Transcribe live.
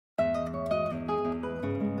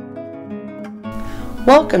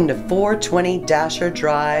Welcome to 420 Dasher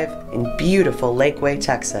Drive in beautiful Lakeway,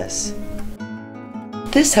 Texas.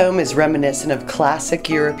 This home is reminiscent of classic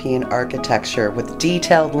European architecture with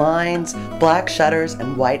detailed lines, black shutters,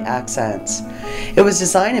 and white accents. It was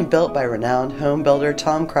designed and built by renowned home builder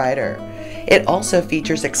Tom Kreider. It also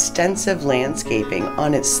features extensive landscaping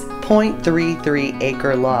on its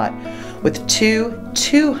 0.33-acre lot with two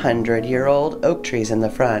 200-year-old oak trees in the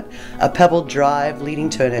front, a pebbled drive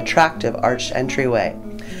leading to an attractive arched entryway.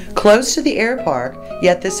 Close to the air park,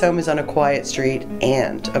 yet this home is on a quiet street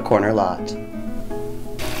and a corner lot.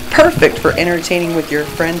 Perfect for entertaining with your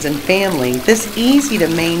friends and family, this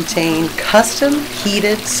easy-to-maintain,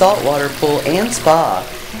 custom-heated saltwater pool and spa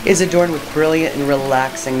is adorned with brilliant and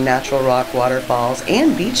relaxing natural rock waterfalls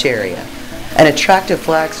and beach area. An attractive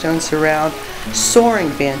flagstone surround, soaring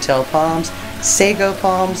fantail palms, sago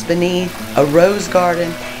palms beneath, a rose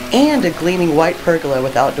garden, and a gleaming white pergola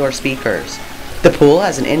with outdoor speakers. The pool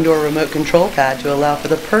has an indoor remote control pad to allow for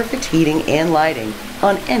the perfect heating and lighting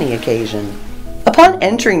on any occasion. Upon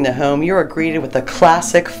entering the home, you are greeted with a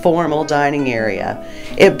classic formal dining area.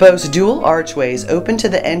 It boasts dual archways open to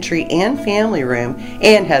the entry and family room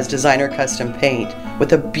and has designer custom paint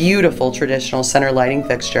with a beautiful traditional center lighting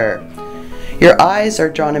fixture. Your eyes are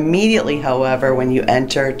drawn immediately, however, when you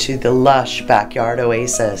enter to the lush backyard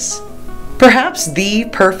oasis. Perhaps the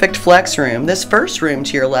perfect flex room, this first room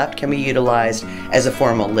to your left can be utilized as a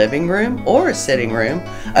formal living room or a sitting room,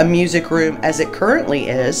 a music room as it currently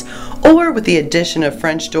is, or with the addition of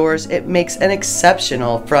French doors, it makes an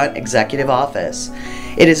exceptional front executive office.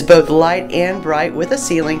 It is both light and bright with a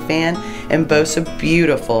ceiling fan and boasts a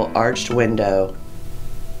beautiful arched window.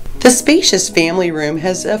 The spacious family room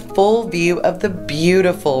has a full view of the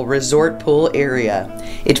beautiful resort pool area.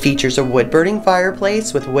 It features a wood-burning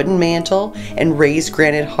fireplace with wooden mantel and raised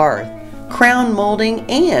granite hearth, crown molding,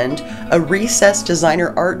 and a recessed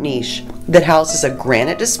designer art niche that houses a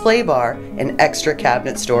granite display bar and extra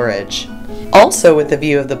cabinet storage. Also with the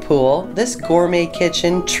view of the pool, this gourmet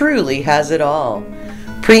kitchen truly has it all.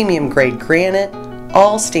 Premium grade granite,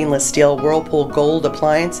 all stainless steel Whirlpool Gold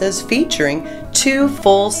appliances featuring 2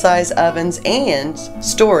 full-size ovens and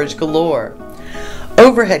storage galore.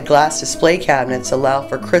 Overhead glass display cabinets allow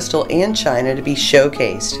for crystal and china to be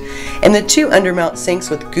showcased, and the 2 undermount sinks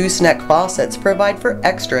with gooseneck faucets provide for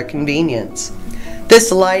extra convenience.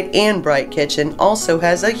 This light and bright kitchen also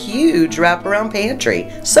has a huge wraparound pantry,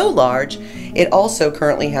 so large it also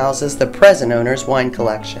currently houses the present owner's wine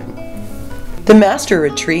collection. The master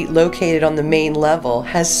retreat, located on the main level,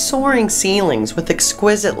 has soaring ceilings with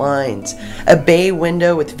exquisite lines, a bay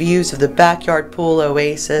window with views of the backyard pool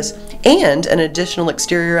oasis, and an additional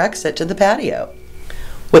exterior exit to the patio.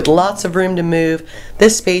 With lots of room to move,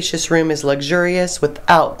 this spacious room is luxurious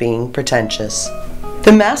without being pretentious.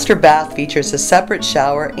 The master bath features a separate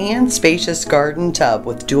shower and spacious garden tub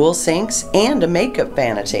with dual sinks and a makeup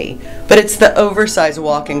vanity. But it's the oversized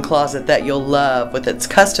walk-in closet that you'll love with its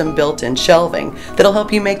custom built-in shelving that'll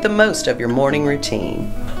help you make the most of your morning routine.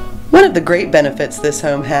 One of the great benefits this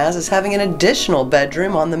home has is having an additional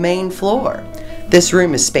bedroom on the main floor. This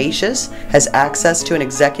room is spacious, has access to an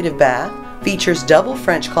executive bath, features double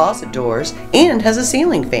French closet doors, and has a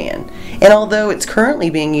ceiling fan. And although it's currently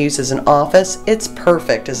being used as an office, it's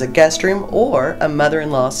perfect as a guest room or a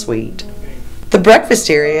mother-in-law suite. The breakfast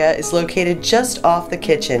area is located just off the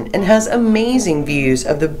kitchen and has amazing views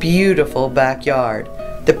of the beautiful backyard.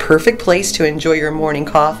 The perfect place to enjoy your morning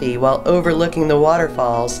coffee while overlooking the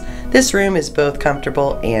waterfalls, this room is both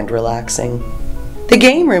comfortable and relaxing. The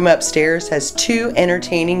game room upstairs has 2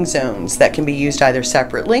 entertaining zones that can be used either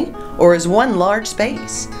separately or as one large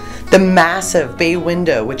space. The massive bay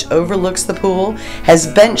window, which overlooks the pool, has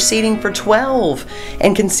bench seating for 12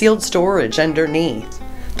 and concealed storage underneath.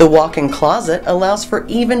 The walk-in closet allows for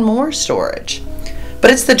even more storage. But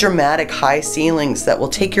it's the dramatic high ceilings that will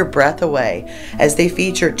take your breath away, as they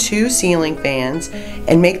feature 2 ceiling fans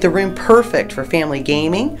and make the room perfect for family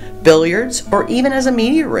gaming, billiards, or even as a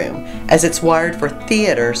media room, as it's wired for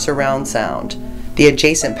theater surround sound. The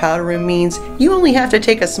adjacent powder room means you only have to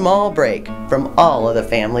take a small break from all of the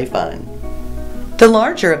family fun. The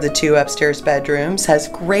larger of the 2 upstairs bedrooms has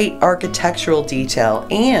great architectural detail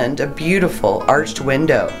and a beautiful arched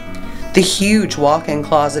window. The huge walk-in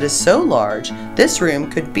closet is so large, this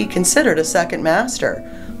room could be considered a second master,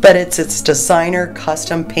 but it's its designer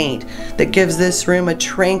custom paint that gives this room a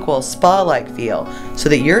tranquil spa-like feel so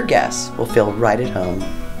that your guests will feel right at home.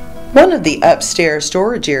 One of the upstairs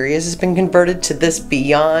storage areas has been converted to this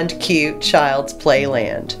beyond cute child's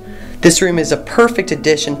playland. This room is a perfect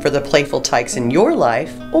addition for the playful tykes in your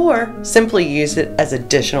life, or simply use it as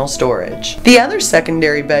additional storage. The other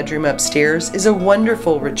secondary bedroom upstairs is a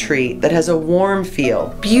wonderful retreat that has a warm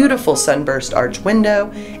feel, beautiful sunburst arch window,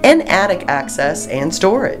 and attic access and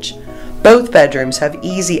storage. Both bedrooms have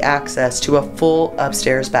easy access to a full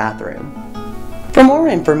upstairs bathroom. For more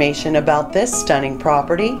information about this stunning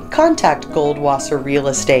property, contact Goldwasser Real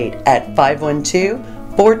Estate at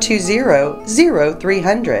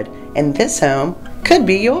 512-420-0300, and this home could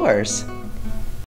be yours.